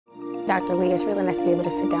Dr. Lee, it's really nice to be able to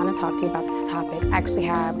sit down and talk to you about this topic. I actually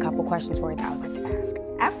have a couple questions for you that I would like to ask.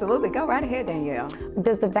 Absolutely. Go right ahead, Danielle.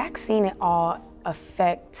 Does the vaccine at all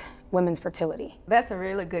affect women's fertility? That's a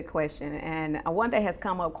really good question, and one that has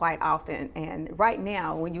come up quite often. And right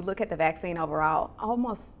now, when you look at the vaccine overall,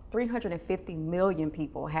 almost 350 million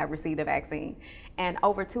people have received the vaccine, and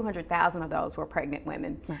over 200,000 of those were pregnant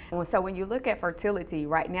women. Right. So when you look at fertility,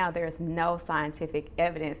 right now there's no scientific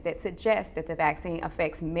evidence that suggests that the vaccine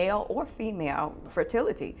affects male or female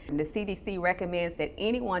fertility. And the CDC recommends that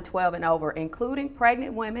anyone 12 and over, including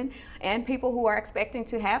pregnant women and people who are expecting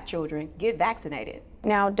to have children, get vaccinated.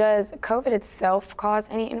 Now, does COVID itself cause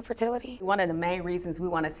any infertility? One of the main reasons we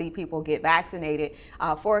want to see people get vaccinated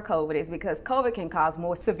for COVID is because COVID can cause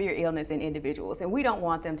more severe illness in individuals, and we don't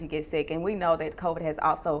want them to get sick. And we know that COVID has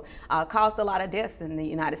also caused a lot of deaths in the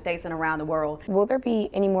United States and around the world. Will there be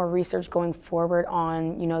any more research going forward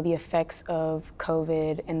on, the effects of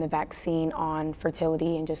COVID and the vaccine on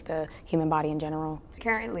fertility and just the human body in general?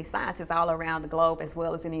 Currently, scientists all around the globe, as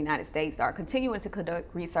well as in the United States, are continuing to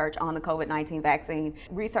conduct research on the COVID-19 vaccine.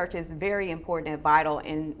 Research is very important and vital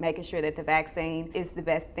in making sure that the vaccine is the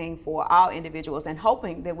best thing for all individuals, and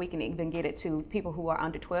hoping that we can even get it to people who are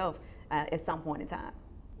under 12 at some point in time.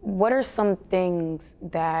 What are some things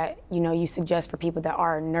that you suggest for people that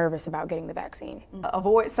are nervous about getting the vaccine?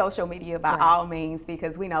 Avoid social media by all means,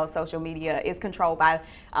 because we know social media is controlled by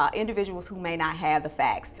individuals who may not have the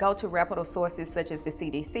facts. Go to reputable sources such as the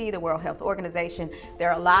CDC, the World Health Organization. There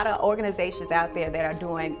are a lot of organizations out there that are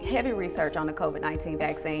doing heavy research on the COVID-19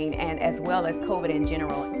 vaccine, and as well as COVID in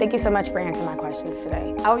general. Thank you so much for answering my questions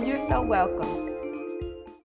today. Oh, you're so welcome.